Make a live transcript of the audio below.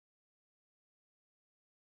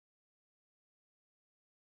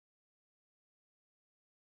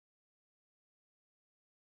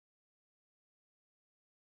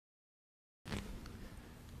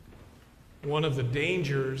One of the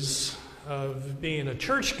dangers of being a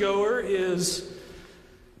churchgoer is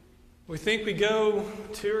we think we go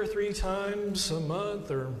 2 or 3 times a month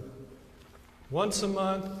or once a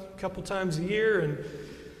month, a couple times a year, and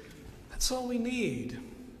that's all we need.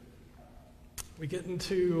 We get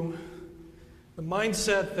into the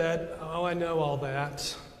mindset that, oh, I know all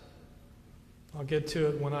that. I'll get to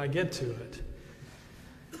it when I get to it.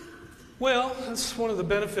 Well, that's one of the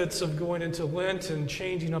benefits of going into Lent and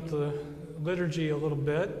changing up the liturgy a little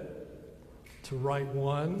bit to write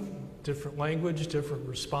one, different language, different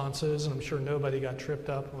responses, and I'm sure nobody got tripped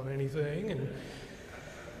up on anything. And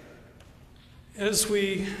as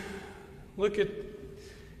we look at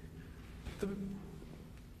the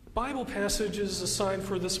Bible passages assigned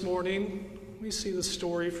for this morning, we see the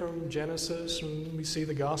story from Genesis, and we see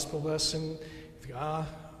the gospel lesson.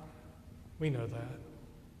 We know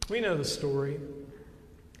that. We know the story.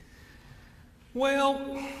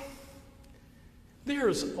 Well, there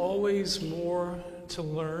is always more to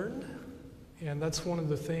learn, and that's one of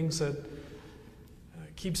the things that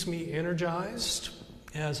keeps me energized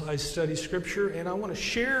as I study Scripture. And I want to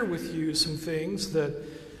share with you some things that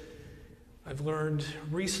I've learned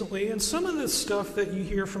recently, and some of the stuff that you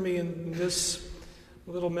hear from me in this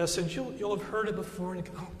little message, you'll have heard it before, and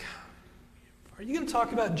you go, oh, God, are you going to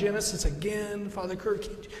talk about Genesis again, Father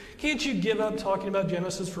Curt? Can't you give up talking about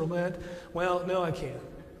Genesis for Lent? Well, no, I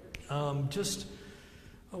can't. Just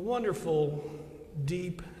a wonderful,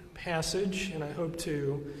 deep passage, and I hope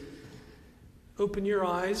to open your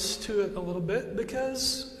eyes to it a little bit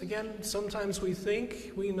because, again, sometimes we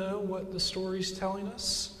think we know what the story's telling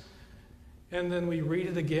us, and then we read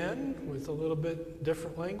it again with a little bit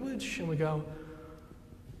different language, and we go,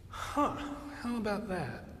 how about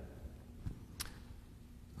that?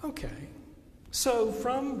 Okay, so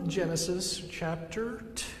from Genesis chapter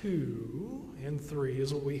 2 and 3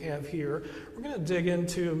 is what we have here. We're going to dig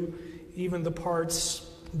into even the parts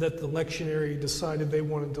that the lectionary decided they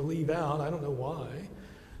wanted to leave out. I don't know why,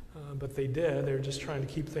 but they did. They're just trying to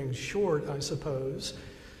keep things short, I suppose.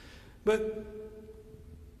 But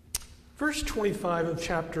verse 25 of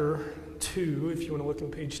chapter 2, if you want to look on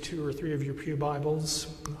page 2 or 3 of your pew Bibles,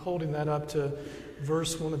 holding that up to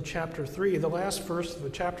verse 1 of chapter 3, the last verse of the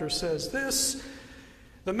chapter says this: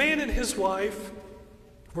 "The man and his wife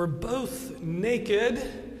were both naked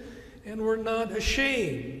and were not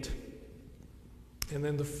ashamed." And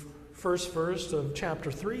then the first verse of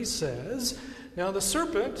chapter 3 says, "Now the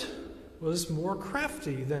serpent was more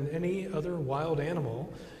crafty than any other wild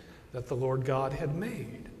animal that the Lord God had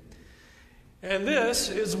made." And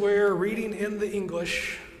this is where reading in the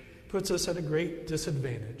English puts us at a great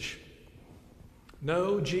disadvantage.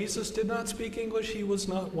 No, Jesus did not speak English. He was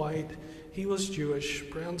not white. He was Jewish,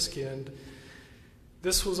 brown-skinned.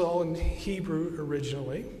 This was all in Hebrew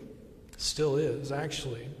originally. Still is,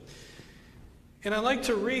 actually. And I like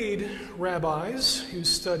to read rabbis who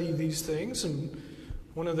study these things, and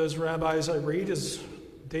one of those rabbis I read is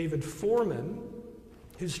David Foreman,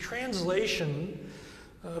 whose translation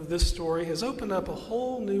of this story has opened up a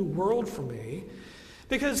whole new world for me,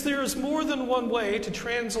 because there is more than one way to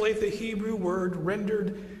translate the Hebrew word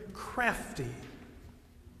rendered crafty.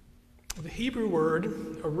 The Hebrew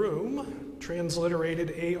word arum,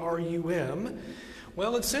 transliterated A-R-U-M,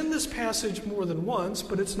 well, it's in this passage more than once,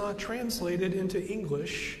 but it's not translated into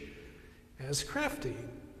English as crafty.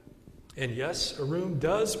 And yes, arum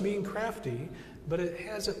does mean crafty, but it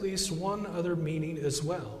has at least one other meaning as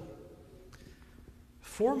well.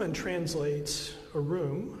 Foreman translates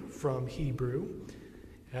arum from Hebrew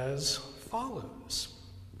as follows: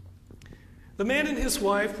 "The man and his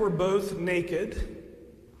wife were both naked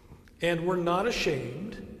and were not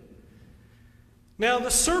ashamed. Now the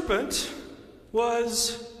serpent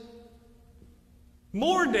was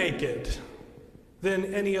more naked than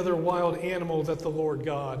any other wild animal that the Lord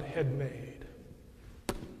God had made."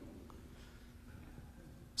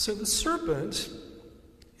 So the serpent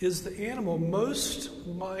is the animal most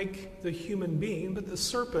like the human being, but the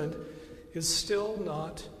serpent is still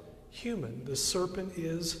not human. The serpent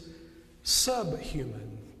is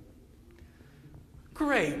subhuman.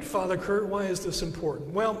 Great, Father Curt, why is this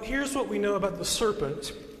important? Well, here's what we know about the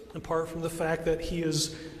serpent, apart from the fact that he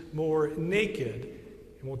is more naked,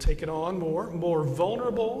 and we'll take it on more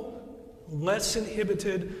vulnerable, less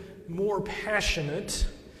inhibited, more passionate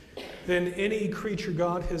than any creature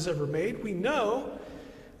God has ever made. We know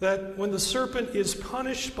that when the serpent is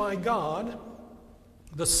punished by God,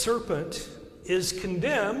 the serpent is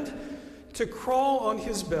condemned to crawl on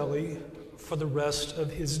his belly for the rest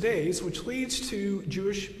of his days, which leads to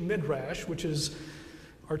Jewish midrash, which is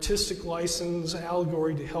artistic license,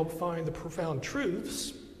 allegory to help find the profound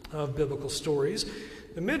truths of biblical stories,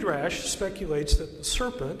 the Midrash speculates that the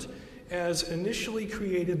serpent, as initially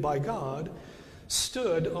created by God,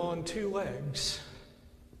 stood on two legs,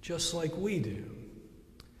 just like we do.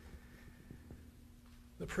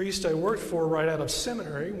 The priest I worked for right out of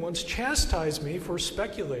seminary once chastised me for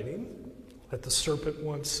speculating that the serpent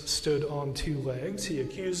once stood on two legs. He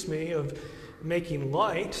accused me of making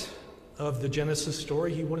light of the Genesis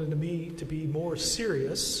story. He wanted me to be more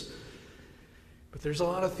serious. But there's a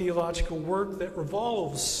lot of theological work that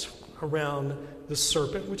revolves around the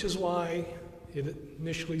serpent, which is why it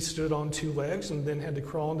initially stood on two legs and then had to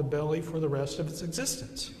crawl on the belly for the rest of its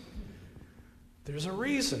existence. There's a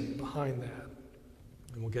reason behind that,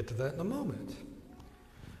 and we'll get to that in a moment.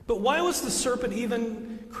 But why was the serpent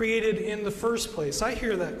even created in the first place? I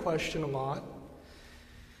hear that question a lot.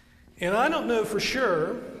 And I don't know for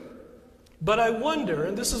sure, but I wonder,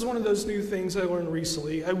 and this is one of those new things I learned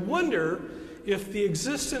recently, I wonder if the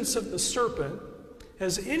existence of the serpent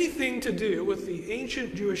has anything to do with the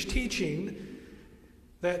ancient Jewish teaching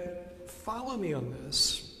that, follow me on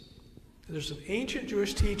this, there's an ancient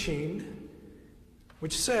Jewish teaching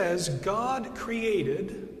which says God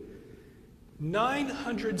created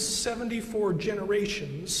 974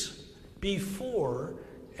 generations before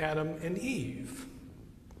Adam and Eve.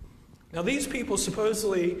 Now, these people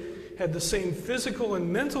supposedly had the same physical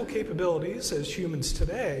and mental capabilities as humans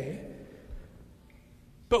today,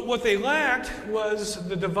 but what they lacked was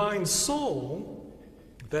the divine soul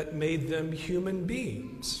that made them human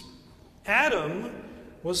beings. Adam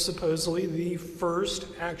was supposedly the first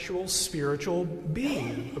actual spiritual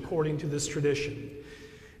being, according to this tradition.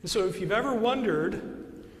 And so if you've ever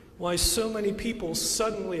wondered why so many people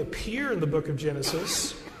suddenly appear in the book of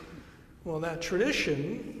Genesis, well, that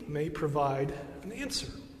tradition may provide an answer.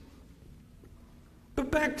 But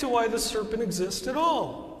back to why the serpent exists at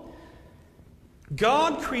all.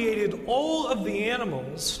 God created all of the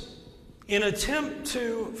animals in an attempt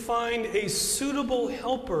to find a suitable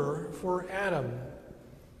helper for Adam.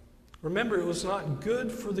 Remember, it was not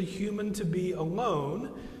good for the human to be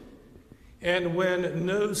alone. And when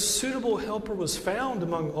no suitable helper was found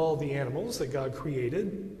among all the animals that God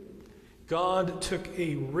created, God took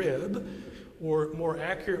a rib, or more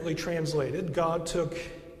accurately translated, God took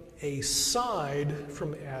a side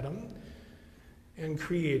from Adam and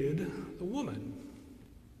created the woman.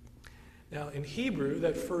 Now, in Hebrew,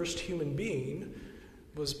 that first human being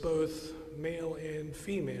was both male and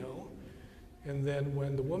female. And then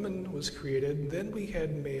when the woman was created, then we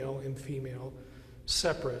had male and female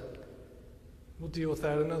separate. We'll deal with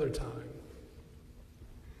that another time.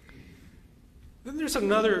 Then there's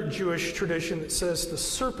another Jewish tradition that says the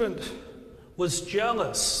serpent was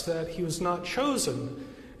jealous that he was not chosen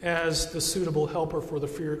as the suitable helper for the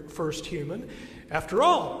first human. After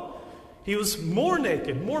all, he was more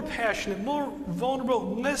naked, more passionate, more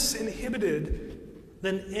vulnerable, less inhibited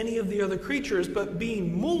than any of the other creatures, but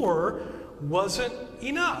being more wasn't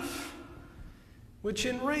enough, which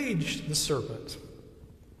enraged the serpent.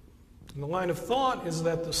 And the line of thought is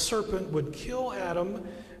that the serpent would kill Adam,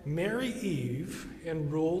 marry Eve,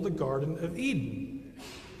 and rule the Garden of Eden.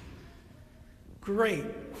 Great.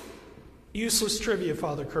 Useless trivia,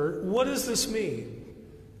 Father Curt. What does this mean?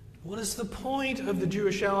 What is the point of the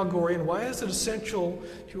Jewish allegory, and why is it essential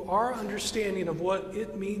to our understanding of what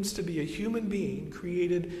it means to be a human being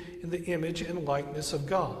created in the image and likeness of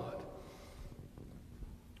God?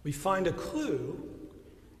 We find a clue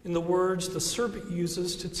in the words the serpent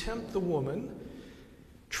uses to tempt the woman,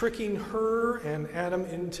 tricking her and Adam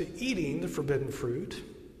into eating the forbidden fruit.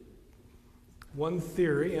 One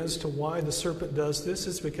theory as to why the serpent does this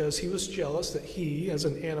is because he was jealous that he, as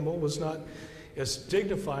an animal, was not as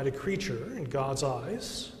dignified a creature in God's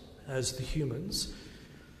eyes as the humans.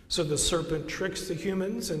 So the serpent tricks the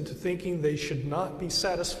humans into thinking they should not be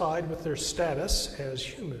satisfied with their status as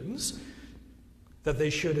humans, that they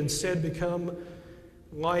should instead become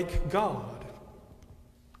like God.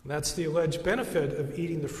 That's the alleged benefit of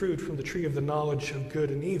eating the fruit from the tree of the knowledge of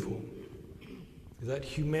good and evil, that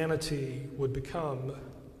humanity would become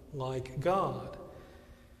like God.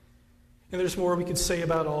 And there's more we could say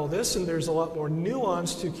about all this, and there's a lot more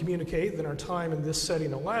nuance to communicate than our time in this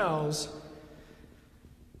setting allows.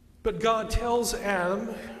 But God tells Adam,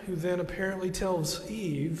 who then apparently tells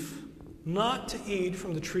Eve, not to eat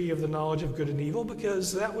from the tree of the knowledge of good and evil,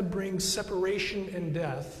 because that would bring separation and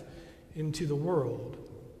death into the world.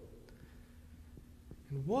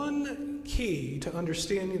 And one key to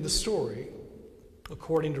understanding the story,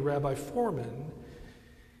 according to Rabbi Foreman,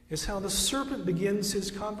 is how the serpent begins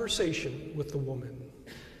his conversation with the woman.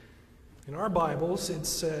 In our Bibles, it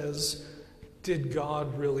says, "Did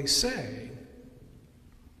God really say?"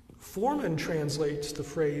 Foreman translates the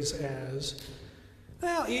phrase as,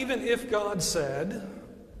 well, even if God said.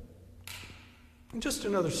 And just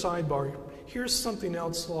another sidebar, here's something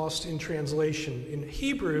else lost in translation. In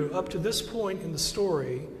Hebrew, up to this point in the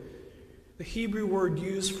story, the Hebrew word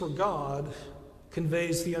used for God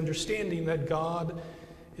conveys the understanding that God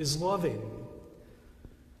is loving.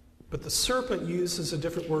 But the serpent uses a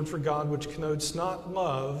different word for God, which connotes not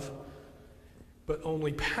love, but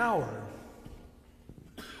only power.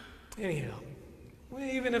 Anyhow,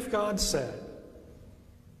 even if God said,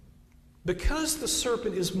 because the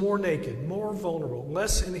serpent is more naked, more vulnerable,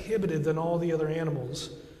 less inhibited than all the other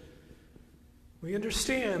animals, we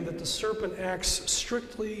understand that the serpent acts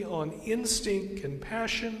strictly on instinct and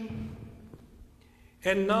passion,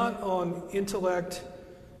 and not on intellect,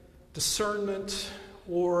 discernment,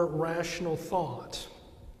 or rational thought.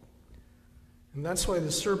 And that's why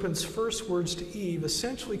the serpent's first words to Eve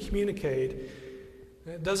essentially communicate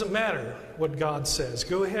it doesn't matter what God says.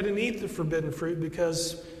 Go ahead and eat the forbidden fruit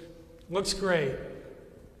because it looks great.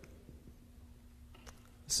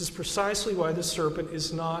 This is precisely why the serpent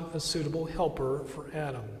is not a suitable helper for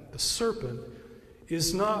Adam. The serpent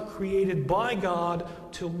is not created by God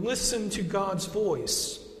to listen to God's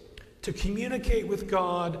voice, to communicate with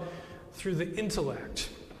God through the intellect.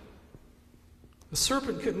 The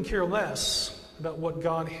serpent couldn't care less about what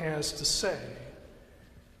God has to say.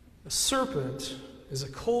 The serpent is a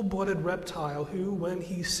cold-blooded reptile who, when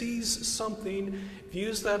he sees something,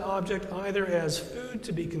 views that object either as food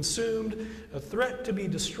to be consumed, a threat to be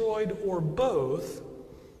destroyed, or both.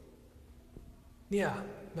 Yeah,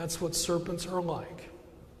 that's what serpents are like.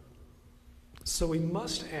 So we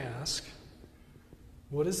must ask,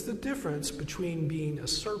 what is the difference between being a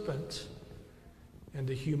serpent and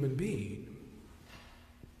a human being?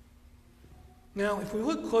 Now, if we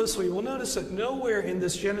look closely, we'll notice that nowhere in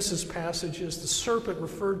this Genesis passage is the serpent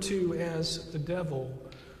referred to as the devil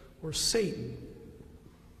or Satan.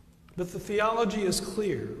 But the theology is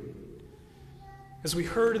clear. As we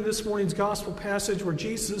heard in this morning's gospel passage where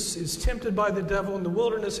Jesus is tempted by the devil in the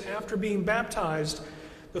wilderness after being baptized,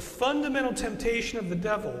 the fundamental temptation of the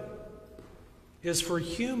devil is for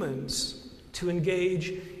humans to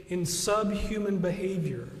engage in subhuman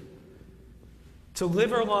behavior, to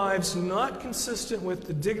live our lives not consistent with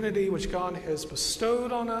the dignity which God has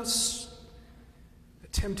bestowed on us. The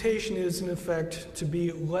temptation is, in effect, to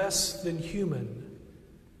be less than human,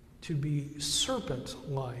 to be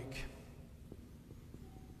serpent-like.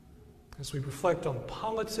 As we reflect on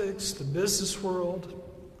politics, the business world,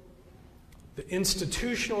 the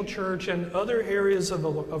institutional church, and other areas of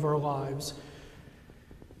our lives,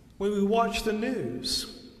 when we watch the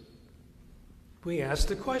news, we ask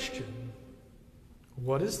the question,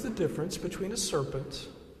 what is the difference between a serpent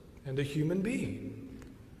and a human being?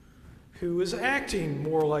 Who is acting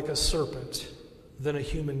more like a serpent than a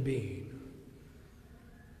human being?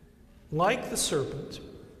 Like the serpent,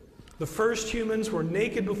 the first humans were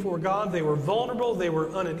naked before God. They were vulnerable. They were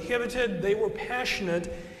uninhibited. They were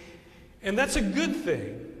passionate. And that's a good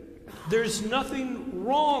thing. There's nothing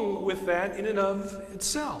wrong with that in and of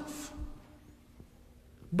itself.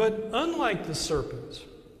 But unlike the serpent,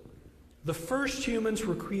 the first humans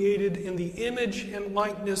were created in the image and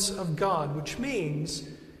likeness of God, which means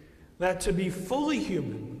that to be fully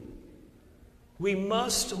human, we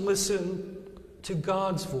must listen to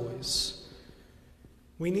God's voice.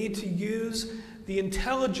 We need to use the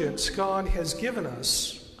intelligence God has given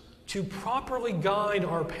us to properly guide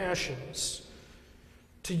our passions,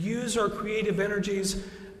 to use our creative energies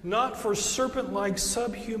not for serpent-like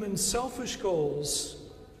subhuman selfish goals,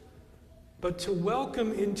 but to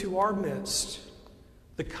welcome into our midst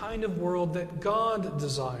the kind of world that God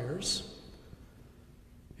desires,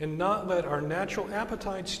 and not let our natural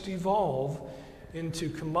appetites devolve into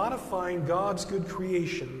commodifying God's good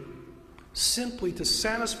creation simply to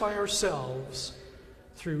satisfy ourselves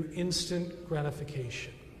through instant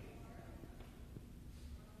gratification.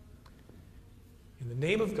 In the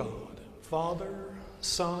name of God, Father,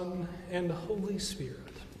 Son, and Holy Spirit.